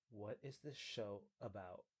What is this show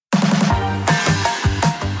about?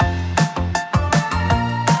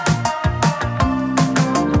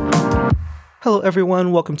 Hello,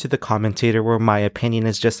 everyone. Welcome to The Commentator, where my opinion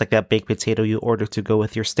is just like that baked potato you order to go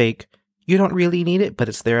with your steak. You don't really need it, but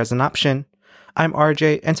it's there as an option. I'm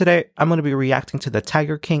RJ, and today I'm going to be reacting to The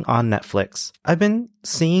Tiger King on Netflix. I've been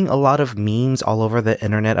seeing a lot of memes all over the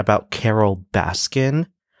internet about Carole Baskin,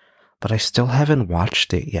 but I still haven't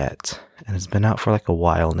watched it yet, and it's been out for like a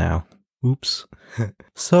while now. Oops.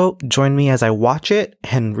 So join me as I watch it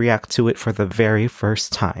and react to it for the very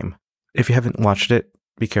first time. If you haven't watched it,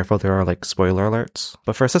 be careful, there are like spoiler alerts.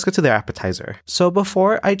 But first, let's get to the appetizer. So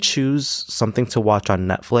before I choose something to watch on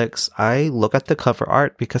Netflix, I look at the cover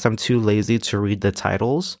art because I'm too lazy to read the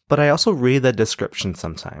titles, but I also read the description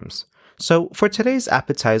sometimes. So for today's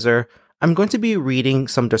appetizer, I'm going to be reading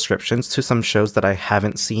some descriptions to some shows that I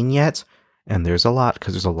haven't seen yet, and there's a lot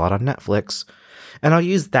because there's a lot on Netflix. And I'll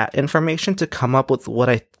use that information to come up with what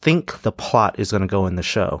I think the plot is going to go in the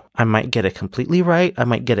show. I might get it completely right. I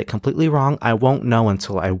might get it completely wrong. I won't know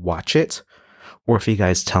until I watch it, or if you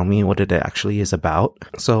guys tell me what it actually is about.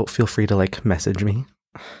 So feel free to like message me.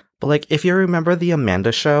 But like, if you remember the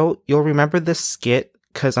Amanda Show, you'll remember this skit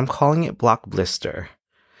because I'm calling it Block Blister.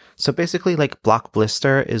 So basically, like, Block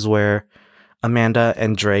Blister is where Amanda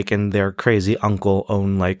and Drake and their crazy uncle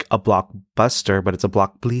own like a Blockbuster, but it's a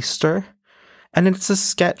Block Blister. And it's a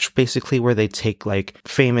sketch basically where they take like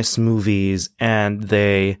famous movies and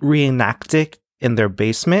they reenact it in their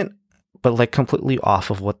basement, but like completely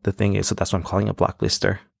off of what the thing is. So that's why I'm calling it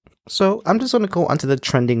Blockbuster. So I'm just going to go onto the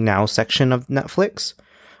trending now section of Netflix.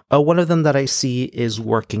 One of them that I see is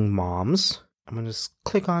Working Moms. I'm going to just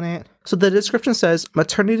click on it. So the description says,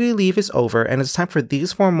 maternity leave is over and it's time for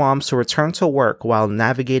these four moms to return to work while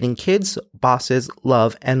navigating kids, bosses,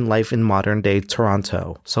 love, and life in modern day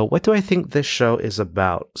Toronto. So what do I think this show is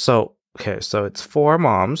about? So it's four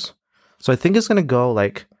moms. So I think it's going to go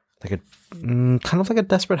like a kind of like a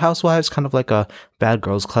Desperate Housewives, kind of like a Bad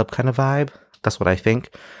Girls Club kind of vibe. That's what I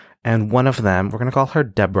think. And one of them, we're going to call her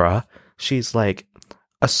Deborah. She's like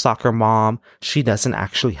a soccer mom. She doesn't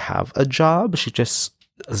actually have a job. She just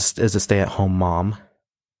is a stay-at-home mom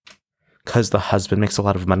because the husband makes a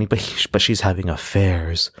lot of money, but she's having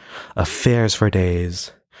affairs for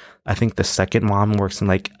days. I think the second mom works in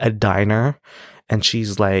like a diner, and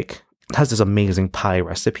she's like has this amazing pie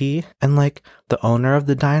recipe, and like the owner of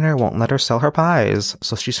the diner won't let her sell her pies,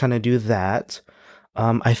 so she's trying to do that.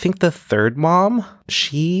 I think the third mom,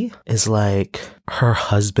 she is like, her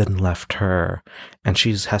husband left her and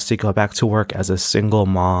she has to go back to work as a single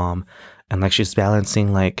mom. And like, she's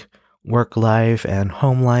balancing like work life and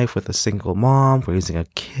home life with a single mom, raising a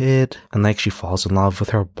kid. And like, she falls in love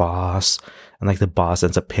with her boss, and like the boss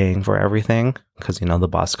ends up paying for everything because, you know, the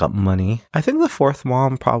boss got money. I think the fourth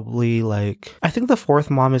mom is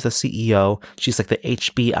the CEO. She's like the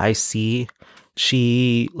HBIC.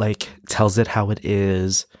 She like tells it how it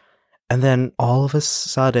is, and then all of a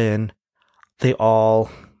sudden they all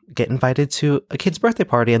get invited to a kid's birthday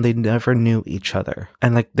party, and they never knew each other,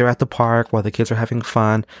 and like they're at the park while the kids are having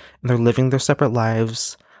fun and they're living their separate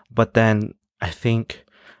lives. But then I think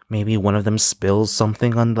maybe one of them spills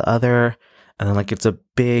something on the other, and then like it's a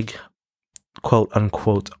big quote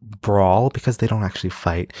unquote brawl because they don't actually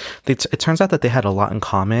fight. It turns out that they had a lot in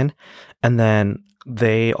common, and then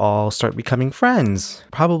they all start becoming friends.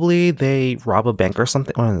 Probably they rob a bank or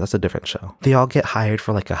something. Oh, no, that's a different show. They all get hired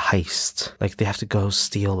for like a heist. Like they have to go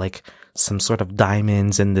steal like some sort of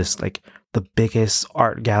diamonds in this like the biggest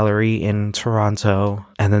art gallery in Toronto,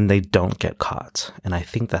 and then they don't get caught. And I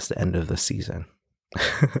think that's the end of the season.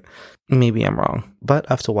 Maybe I'm wrong, but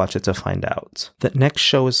I have to watch it to find out. The next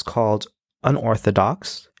show is called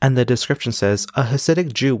Unorthodox, and the description says, a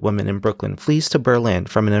Hasidic Jew woman in Brooklyn flees to Berlin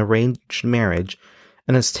from an arranged marriage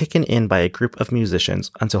and is taken in by a group of musicians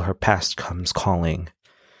until her past comes calling.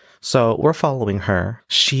 So we're following her.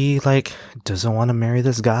 She like doesn't want to marry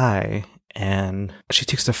this guy, and she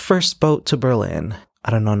takes the first boat to Berlin. I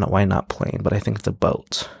don't know why not plane, but I think it's a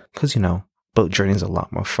boat because, you know, boat journey is a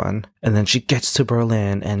lot more fun. And then she gets to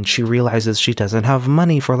Berlin and she realizes she doesn't have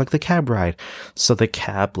money for like the cab ride. So the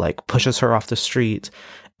cab like pushes her off the street,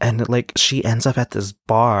 and like she ends up at this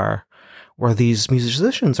bar where these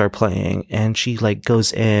musicians are playing, and she like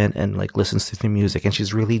goes in and like listens to the music, and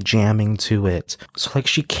she's really jamming to it. So like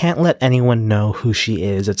she can't let anyone know who she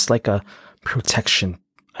is. It's like a protection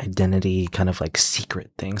identity kind of like secret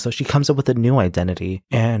thing. So she comes up with a new identity,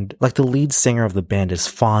 and like the lead singer of the band is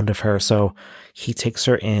fond of her, so he takes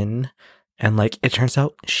her in, and like it turns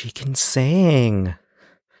out she can sing.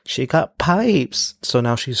 She got pipes. So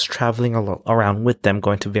now she's traveling around with them,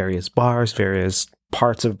 going to various bars, various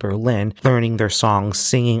parts of Berlin, learning their songs,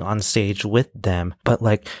 singing on stage with them. But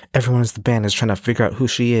like everyone in the band is trying to figure out who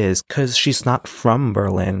she is because she's not from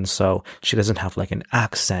Berlin, so she doesn't have like an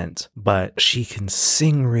accent, but she can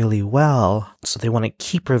sing really well. So they want to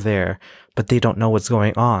keep her there, but they don't know what's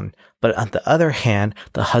going on. But on the other hand,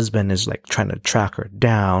 the husband is like trying to track her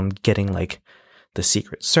down, getting like the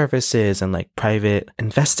secret services and like private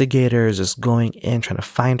investigators just going in trying to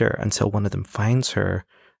find her until one of them finds her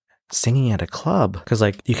singing at a club, because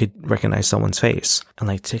like you could recognize someone's face, and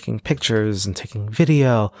like taking pictures and taking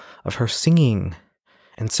video of her singing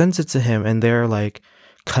and sends it to him, and they're like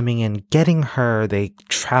coming in getting her. They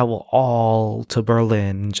travel all to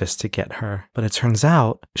Berlin just to get her, but it turns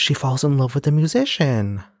out she falls in love with the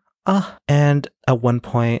musician. And at one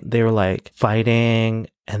point they were like fighting,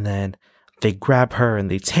 and then they grab her and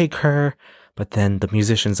they take her, but then the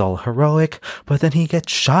musician's all heroic, but then he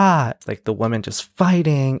gets shot. Like the woman just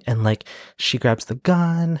fighting, and like she grabs the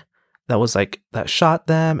gun that shot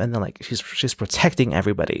them, and then like she's protecting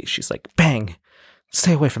everybody. She's like, bang,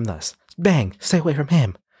 stay away from us. Bang, stay away from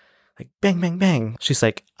him. Like bang, bang, bang. She's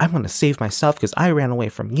like, I'm going to save myself because I ran away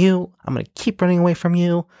from you. I'm going to keep running away from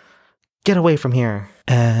you. Get away from here.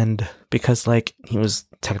 And because like he was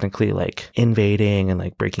technically like invading and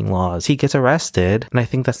like breaking laws, he gets arrested, and I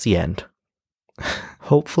think that's the end.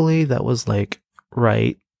 Hopefully that was like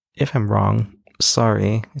right. If I'm wrong,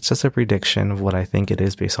 sorry. It's just a prediction of what I think it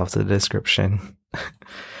is based off the description.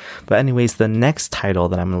 But anyways, the next title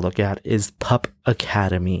that I'm going to look at is Pup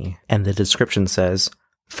Academy, and the description says,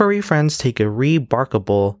 furry friends take a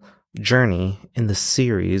remarkable journey in the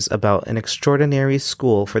series about an extraordinary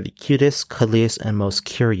school for the cutest, cuddliest, and most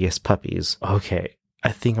curious puppies. Okay,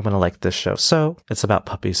 I think I'm gonna like this show. So, it's about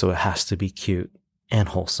puppies, so it has to be cute and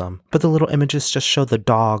wholesome. But the little images just show the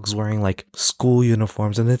dogs wearing like school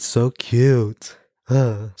uniforms, and it's so cute.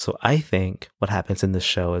 So I think what happens in this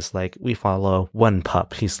show is like we follow one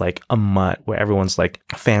pup. He's like a mutt, where everyone's like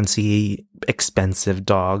fancy, expensive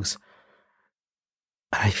dogs.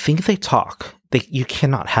 I think they talk. You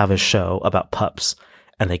cannot have a show about pups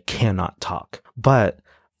and they cannot talk. But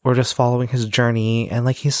we're just following his journey, and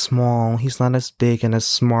like he's small. He's not as big and as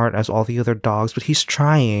smart as all the other dogs, but he's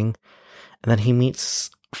trying. And then he meets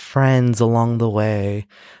friends along the way.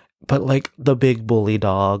 But like the big bully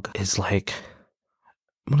dog is like,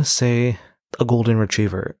 I'm gonna say a golden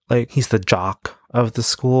retriever. Like he's the jock of the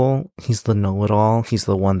school. He's the know-it-all. He's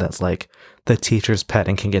the one that's like the teacher's pet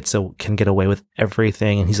and can get away with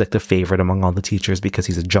everything. And he's like the favorite among all the teachers because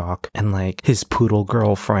he's a jock. And like his poodle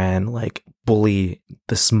girlfriend like bully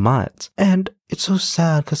the smut. And it's so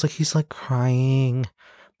sad because like he's like crying,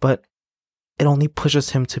 but it only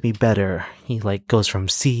pushes him to be better. He like goes from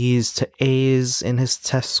C's to A's in his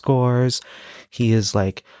test scores. He is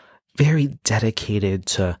like very dedicated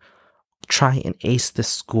to try and ace this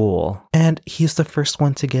school. And he's the first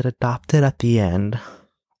one to get adopted at the end.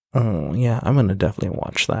 Oh, yeah, I'm going to definitely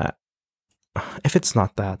watch that. If it's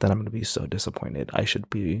not that, then I'm going to be so disappointed. I should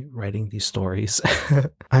be writing these stories.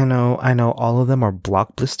 I know, all of them are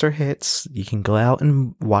blockbuster hits. You can go out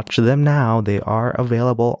and watch them now. They are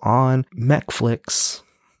available on Netflix,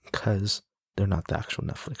 because they're not the actual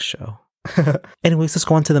Netflix show. Anyways, let's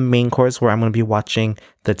go on to the main course, where I'm going to be watching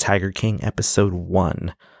The Tiger King episode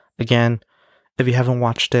 1. Again, if you haven't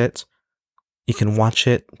watched it, you can watch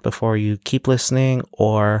it before you keep listening,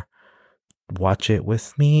 or watch it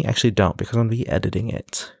with me. Actually, don't, because I'm going to be editing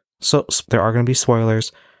it. So there are going to be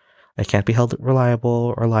spoilers. I can't be held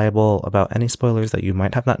reliable or liable about any spoilers that you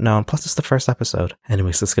might have not known. Plus, it's the first episode.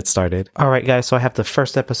 Anyways, let's get started. All right, guys. So I have the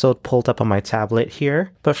first episode pulled up on my tablet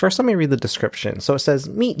here. But first, let me read the description. So it says,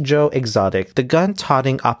 meet Joe Exotic, the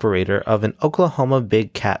gun-toting operator of an Oklahoma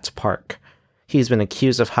big cat park. He's been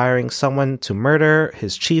accused of hiring someone to murder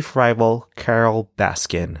his chief rival, Carol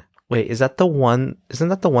Baskin. Wait, isn't that the one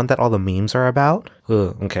that all the memes are about?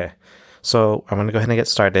 Ugh, okay. So I'm going to go ahead and get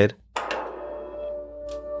started.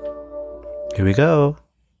 Here we go.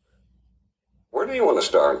 Where do you want to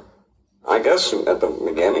start? I guess at the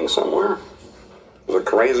beginning somewhere. It was a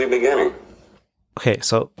crazy beginning. Okay,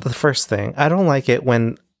 so the first thing, I don't like it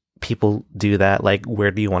when people do that. Like,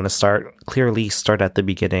 where do you want to start? Clearly start at the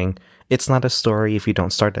beginning. It's not a story if you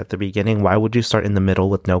don't start at the beginning. Why would you start in the middle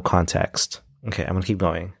with no context? Okay, I'm going to keep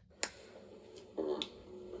going.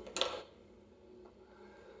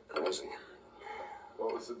 Crazy.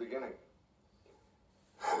 What was the beginning?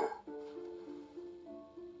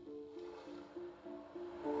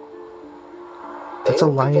 That's a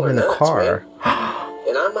lion in a car.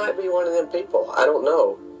 And I might be one of them people. I don't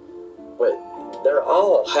know. But they're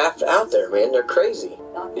all half out there, man. They're crazy.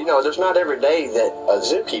 You know, there's not every day that a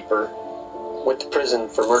zookeeper went to prison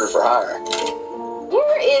for murder for hire.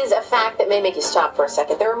 Here is a fact that may make you stop for a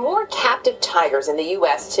second. There are more captive tigers in the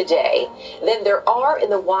U.S. today than there are in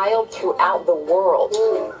the wild throughout the world.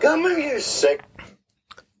 Come here, sick.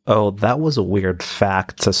 Oh, that was a weird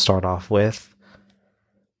fact to start off with.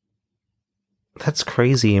 That's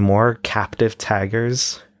crazy. More captive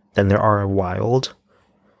tigers than there are wild.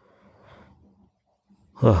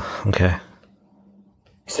 Oh, okay.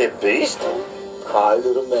 Say beast? Hi,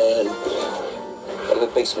 little man. Have a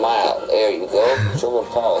big smile. There you go. Show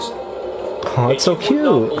them pause. Oh, it's so cute.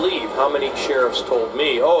 You would not believe how many sheriffs told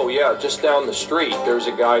me, oh yeah, just down the street there's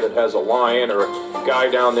a guy that has a lion or a guy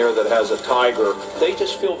down there that has a tiger. They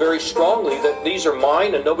just feel very strongly that these are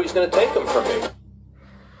mine and nobody's going to take them from me.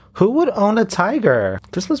 Who would own a tiger?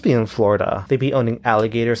 This must be in Florida. They'd be owning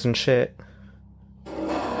alligators and shit.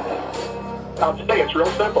 I'll tell you, it's real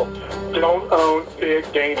simple. Don't own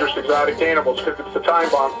big, dangerous, exotic animals because it's the time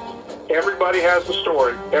bomb. Everybody has a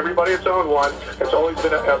story. Everybody that's owned one, it's always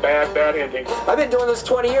been a bad ending. I've been doing this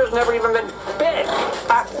 20 years, never even been bit.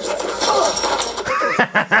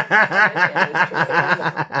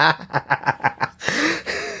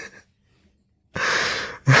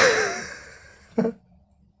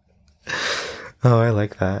 Oh, I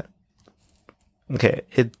like that. Okay,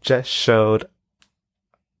 it just showed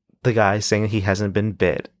the guy saying he hasn't been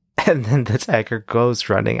bit, and then the tiger goes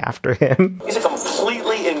running after him. He's a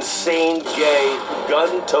completely insane, gay,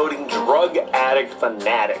 gun-toting, drug addict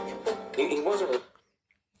fanatic. He wasn't a...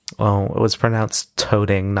 Oh, it was pronounced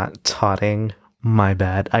toting, not totting. My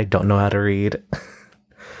bad. I don't know how to read.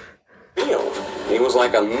 He was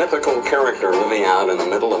like a mythical character living out in the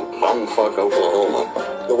middle of bumfuck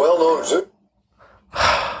Oklahoma. The well-known zoo.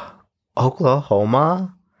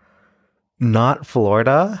 Oklahoma? Not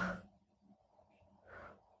Florida?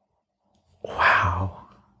 Wow.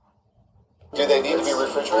 Do they need to be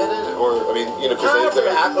refrigerated? Or, I mean, you know, If because they're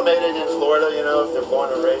acclimated in Florida, you know, if they're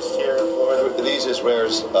born and raised here in Florida. these is rare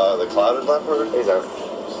as the clouded leopard. These are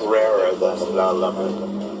rarer than the cloud leopard.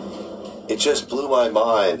 It just blew my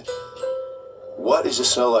mind. What is a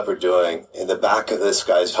snow leopard doing in the back of this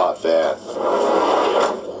guy's hot van?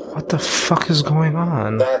 What the fuck is going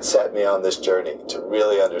on? That set me on this journey to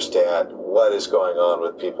really understand what is going on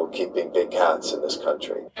with people keeping big cats in this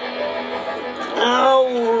country.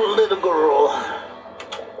 Oh, little girl.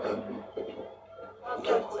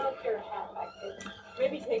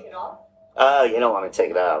 Maybe take it off. Oh, you don't want to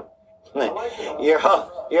take it out. Your whole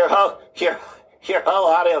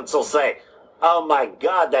audience will say, "Oh my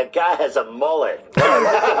God, that guy has a mullet."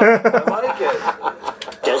 I like it.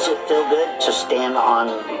 Does it feel good to stand on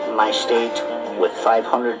my stage with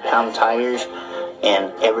 500-pound tigers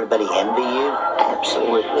and everybody envy you?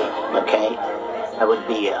 Absolutely. Okay? I would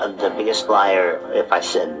be the biggest liar if I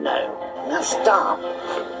said no. Now stop.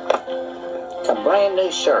 It's a brand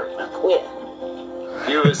new shirt. Now quit.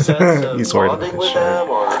 Do you have a sense of He's wearing bonding his with shirt. them,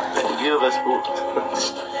 or do you have a...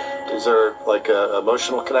 Is there like an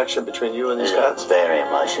emotional connection between you and these There's cats? a very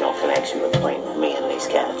emotional connection between me and these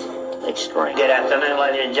cats. Extreme. Good afternoon,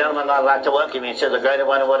 ladies and gentlemen. I'd like to welcome you to the Greater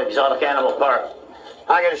Wynwood Exotic Animal Park.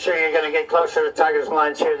 I can assure you you're going to get closer to tigers and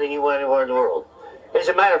lions here than you will anywhere in the world. As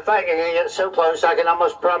a matter of fact, you're going to get so close, I can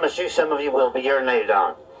almost promise you some of you will be urinated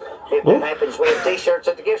on. If that happens, we have t-shirts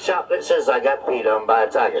at the gift shop that says I got peed on by a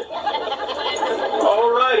tiger. All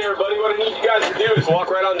right, everybody, what I need you guys to do is walk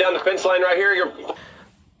right on down the fence line right here.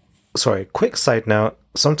 Sorry, quick side note.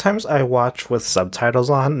 Sometimes I watch with subtitles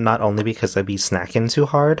on, not only because I be snacking too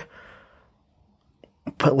hard,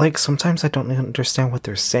 but like sometimes I don't understand what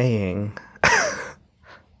they're saying.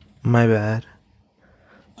 My bad.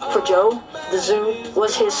 For Joe, the zoo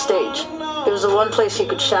was his stage. It was the one place he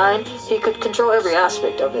could shine. He could control every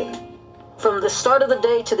aspect of it. From the start of the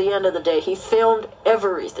day to the end of the day, he filmed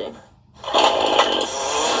everything.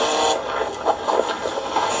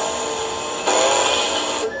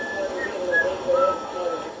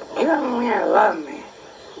 Love me.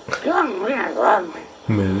 Love me.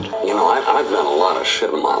 Mood. You know, I've done a lot of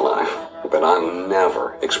shit in my life, but I've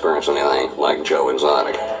never experienced anything like Joe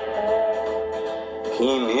Exotic.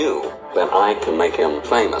 He knew that I could make him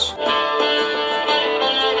famous.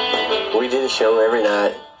 We did a show every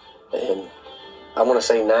night, and I want to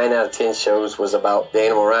say 9 out of 10 shows was about the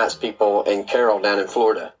animal rights people in Carroll down in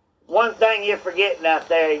Florida. One thing you're forgetting out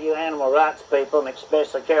there, you animal rights people, and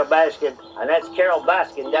especially Carol Baskin, and that's Carol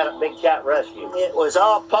Baskin down at Big Cat Rescue. It was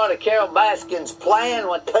all part of Carol Baskin's plan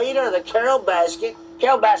with Peter, the Carol Baskin.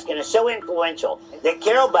 Carol Baskin is so influential that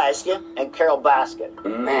Carol Baskin and Carol Baskin.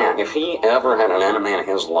 Man, if he ever had an enemy in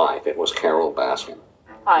his life, it was Carol Baskin.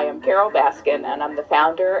 Hi, I'm Carol Baskin, and I'm the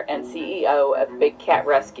founder and CEO of Big Cat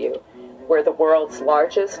Rescue. We're the world's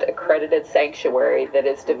largest accredited sanctuary that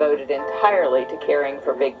is devoted entirely to caring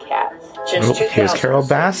for big cats. Since Here's Carol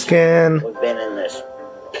 2006, Baskin. We've been in this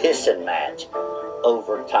pissing match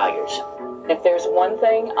over tigers. If there's one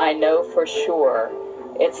thing I know for sure,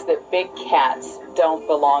 it's that big cats don't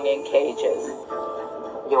belong in cages.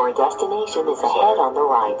 Your destination is ahead on the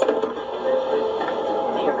right.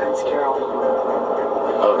 Here comes Carol.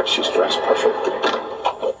 Oh, she's dressed perfectly.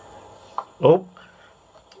 Oh.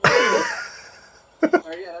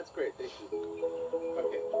 Oh, yeah, that's great. Thank you.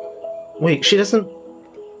 Okay. Wait, she doesn't...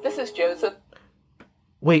 This is Joseph.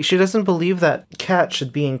 Wait, she doesn't believe that cats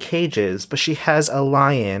should be in cages, but she has a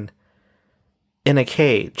lion in a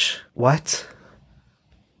cage. What?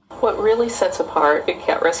 What really sets apart Big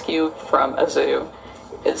Cat Rescue from a zoo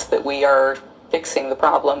is that we are fixing the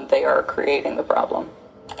problem, they are creating the problem.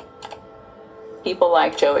 People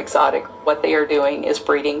like Joe Exotic, what they are doing is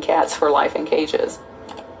breeding cats for life in cages.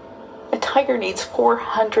 A tiger needs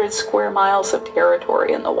 400 square miles of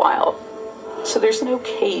territory in the wild, so there's no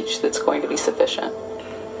cage that's going to be sufficient.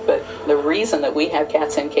 But the reason that we have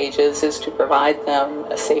cats in cages is to provide them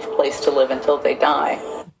a safe place to live until they die.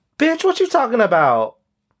 Bitch, what you talking about?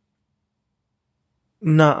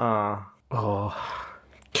 Nuh-uh. Oh,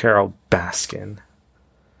 Carol Baskin.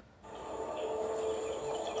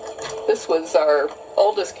 This was our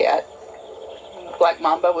oldest cat. Black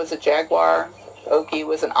Mamba was a jaguar. Okie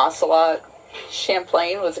was an ocelot.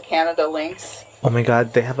 Champlain was a Canada lynx. Oh my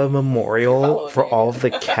god, they have a memorial for all of the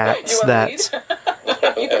cats that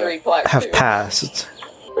You can read plaques have too. passed.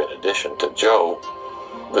 In addition to Joe,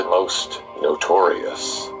 the most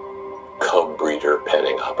notorious cub breeder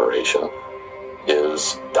petting operation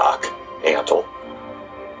is Doc Antle.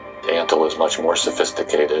 Antle is much more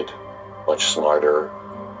sophisticated, much smarter.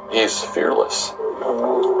 He's fearless.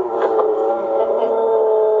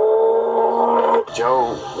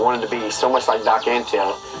 Joe wanted to be so much like Doc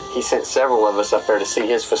Antle, he sent several of us up there to see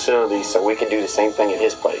his facilities so we could do the same thing at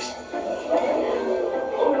his place.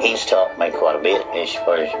 He's taught me quite a bit as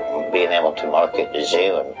far as being able to market the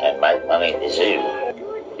zoo and make money at the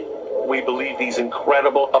zoo. We believe these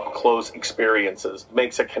incredible up-close experiences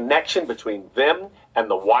makes a connection between them and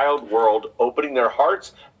the wild world, opening their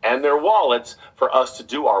hearts and their wallets for us to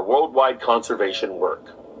do our worldwide conservation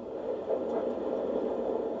work.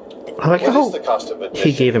 I like What how is the cost of admission?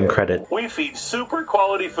 he gave him credit. We feed super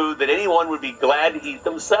quality food that anyone would be glad to eat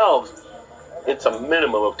themselves. It's a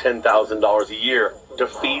minimum of $10,000 a year to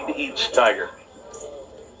feed each tiger.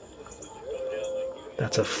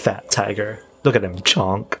 That's a fat tiger. Look at him,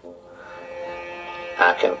 chonk.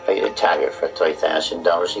 I can feed a tiger for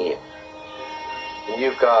 $3,000 a year. And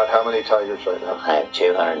you've got how many tigers right now? I have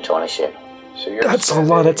 227. So you're That's a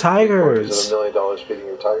lot of tigers. Is it $1 million feeding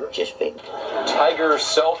your tiger? Just feed. Tiger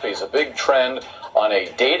selfies, a big trend on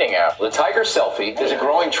a dating app. The tiger selfie is a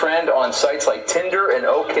growing trend on sites like Tinder and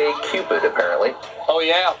OkCupid, apparently. Oh,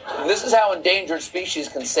 yeah. And this is how endangered species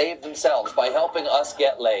can save themselves, by helping us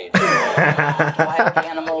get laid. Wild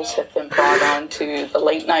animals have been brought on to the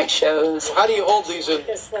late night shows. How do you hold these in?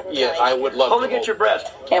 Yeah, I would love Hold to. against your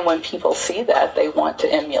breast. And when people see that, they want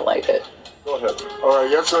to emulate it. Go ahead. All right,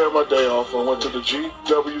 yesterday on my day off, I went to the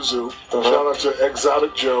GW Zoo. Shout out to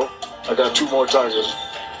Exotic Joe. I got 2 more tigers.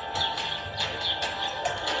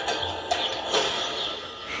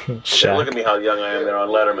 Look at me how young I am there on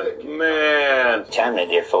Letterman. Man. Time that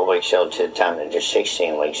they're 4 weeks old to the time that they're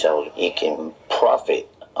 16 weeks old, you can profit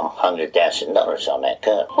 $100,000 on that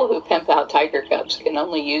cub. People who pimp out tiger cubs can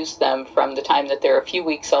only use them from the time that they're a few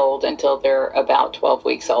weeks old until they're about 12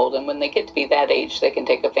 weeks old. And when they get to be that age, they can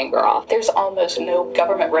take a finger off. There's almost no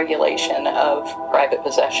government regulation of private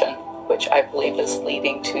possession, which I believe is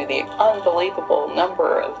leading to the unbelievable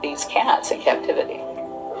number of these cats in captivity.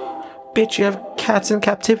 Bitch, you have cats in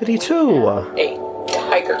captivity too. A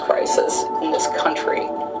tiger crisis in this country.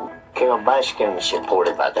 Carol Baskin was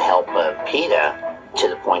supported by the help of PETA to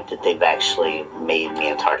the point that they've actually made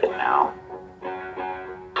me a target now.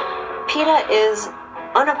 PETA is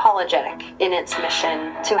unapologetic in its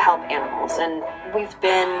mission to help animals, and we've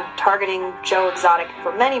been targeting Joe Exotic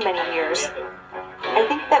for many, many years. I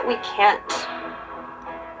think that we can't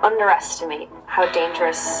underestimate how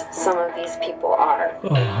dangerous some of these people are.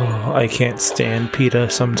 Oh, I can't stand PETA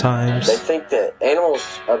sometimes. They think that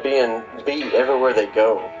animals are being beat everywhere they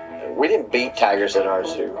go. We didn't beat tigers at our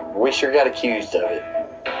zoo. We sure got accused of it.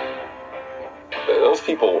 Those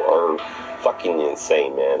people are fucking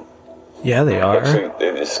insane, man. Yeah, they are. Actually,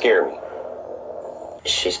 they just scare me.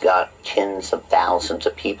 She's got tens of thousands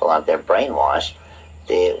of people out there brainwashed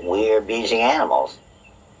that we're abusing animals.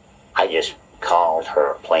 I just called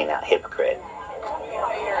her a plain out hypocrite.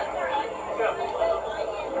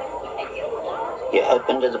 You're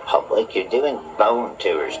open to the public. You're doing bone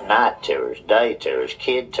tours, night tours, day tours,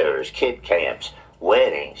 kid camps,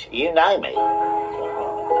 weddings, you name it.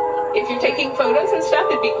 If you're taking photos and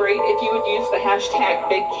stuff, it'd be great if you would use the hashtag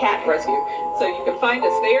Big Cat Rescue. So you can find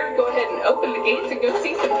us there, go ahead and open the gates and go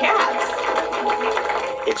see some cats.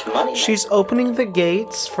 It's money. She's opening the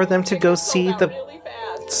gates for them to go see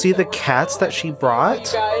the cats that she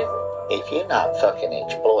brought. If you're not fucking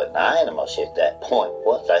exploiting the animals at that point,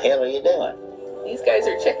 what the hell are you doing? These guys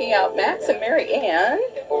are checking out Max and Mary Ann.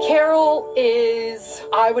 Carol is,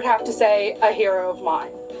 I would have to say, a hero of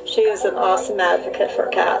mine. She is an awesome advocate for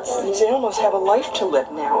cats. These animals have a life to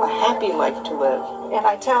live now, a happy life to live. And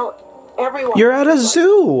I tell everyone... You're at a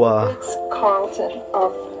zoo! It's Carlton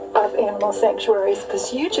of Animal Sanctuaries,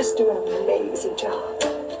 because you just do an amazing job.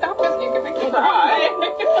 Stop us, you're going to cry.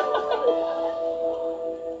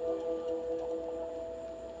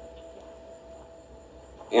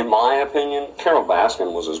 In my opinion, Carol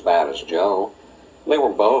Baskin was as bad as Joe. They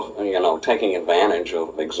were both, taking advantage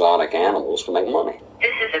of exotic animals to make money.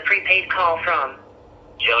 This is a prepaid call from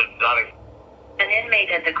Joe Exotic. An inmate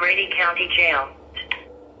at the Grady County Jail.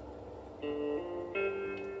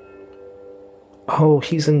 Oh,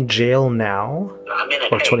 he's in jail now? I'm in a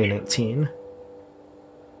or cage. 2019.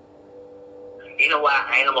 You know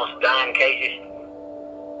why animals die in cages?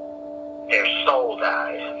 Their soul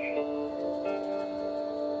dies.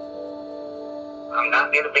 I'm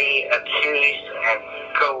not going to be accused and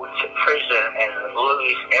go to prison and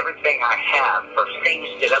lose everything I have for things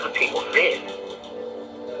that other people did.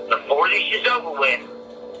 Before this is over with,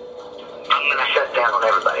 I'm going to shut down on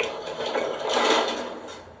everybody.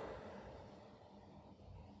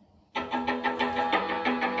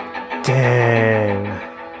 Dang.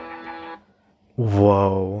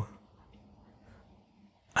 Whoa.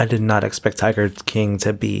 I did not expect Tiger King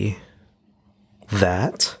to be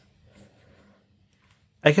that.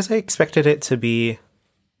 I guess I expected it to be,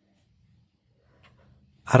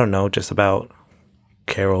 I don't know, just about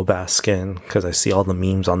Carol Baskin, because I see all the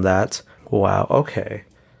memes on that. Wow, okay.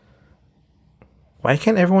 Why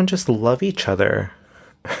can't everyone just love each other?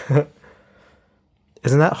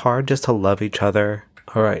 Isn't that hard, just to love each other?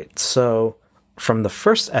 Alright, so from the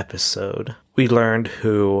first episode, we learned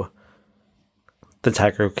who the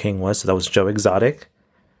Tiger King was. So that was Joe Exotic.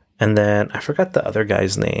 And then I forgot the other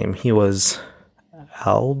guy's name. He was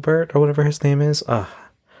Albert or whatever his name is.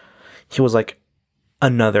 He was like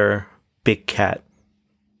another big cat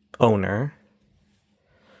owner.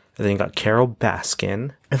 And then you got Carol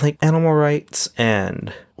Baskin, and like animal rights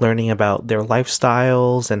and learning about their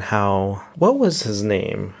lifestyles and how, what was his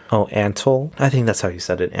name? Oh, Antle. I think that's how you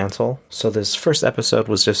said it, Antle. So this first episode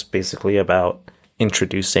was just basically about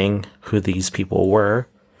introducing who these people were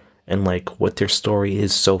and like what their story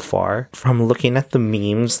is so far. From looking at the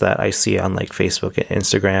memes that I see on like Facebook and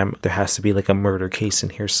Instagram, there has to be like a murder case in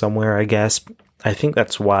here somewhere, I guess. I think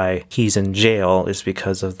that's why he's in jail, is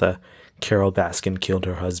because of the Carol Baskin killed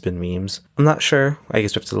her husband memes. I'm not sure. I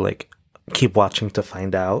guess we have to like keep watching to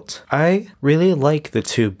find out. I really like the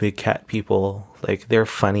two big cat people. Like, they're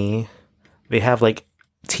funny. They have like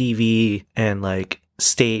TV and like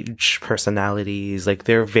stage personalities. Like,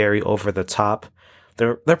 they're very over the top.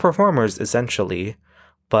 They're performers essentially,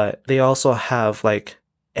 but they also have like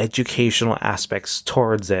educational aspects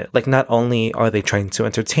towards it. Like, not only are they trying to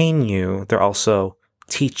entertain you, they're also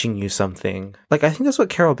teaching you something. Like, I think that's what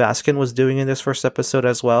Carol Baskin was doing in this first episode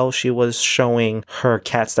as well. She was showing her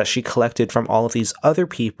cats that she collected from all of these other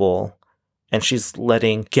people, and she's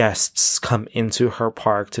letting guests come into her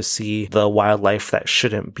park to see the wildlife that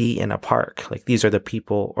shouldn't be in a park. Like, these are the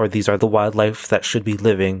people, or these are the wildlife that should be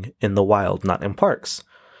living in the wild, not in parks.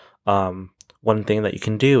 One thing that you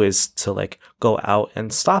can do is to like go out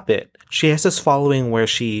and stop it. She has this following where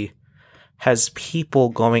she has people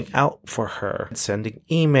going out for her, sending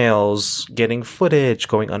emails, getting footage,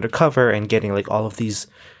 going undercover, and getting like all of these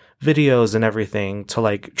videos and everything to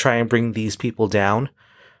like try and bring these people down.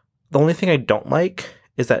 The only thing I don't like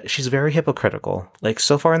is that she's very hypocritical. Like,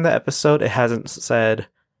 so far in the episode, it hasn't said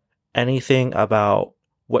anything about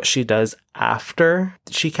what she does after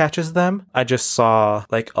she catches them. I just saw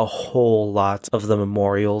like a whole lot of the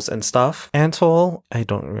memorials and stuff. Antle, I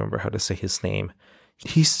don't remember how to say his name.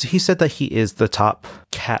 He said that he is the top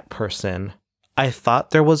cat person. I thought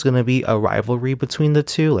there was going to be a rivalry between the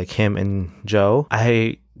two, like him and Joe.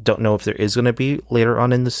 I don't know if there is going to be later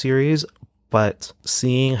on in the series, but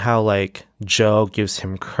seeing how like Joe gives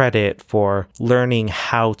him credit for learning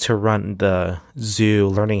how to run the zoo,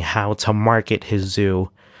 learning how to market his zoo,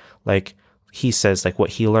 like he says like what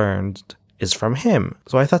he learned is from him.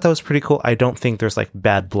 So I thought that was pretty cool. I don't think there's like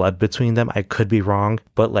bad blood between them. I could be wrong,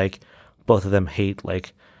 but like both of them hate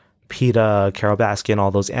like PETA, Carole Baskin,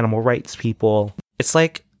 all those animal rights people. It's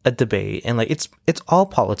like a debate, and like it's all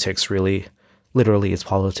politics, really. Literally, it's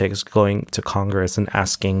politics, going to Congress and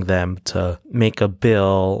asking them to make a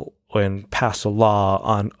bill and pass a law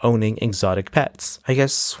on owning exotic pets. I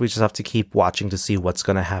guess we just have to keep watching to see what's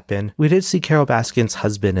going to happen. We did see Carole Baskin's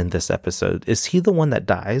husband in this episode. Is he the one that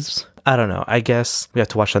dies? I don't know. I guess we have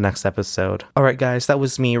to watch the next episode. Alright guys, that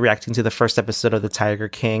was me reacting to the first episode of The Tiger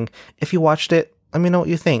King. If you watched it, let me know what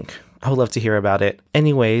you think. I would love to hear about it.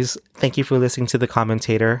 Anyways, thank you for listening to The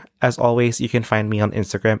Commentator. As always, you can find me on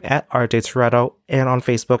Instagram at RJ Toretto and on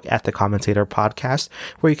Facebook at The Commentator Podcast,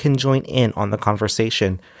 where you can join in on the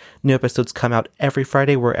conversation. New episodes come out every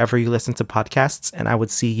Friday wherever you listen to podcasts, and I would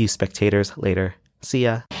see you spectators later. See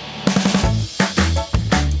ya.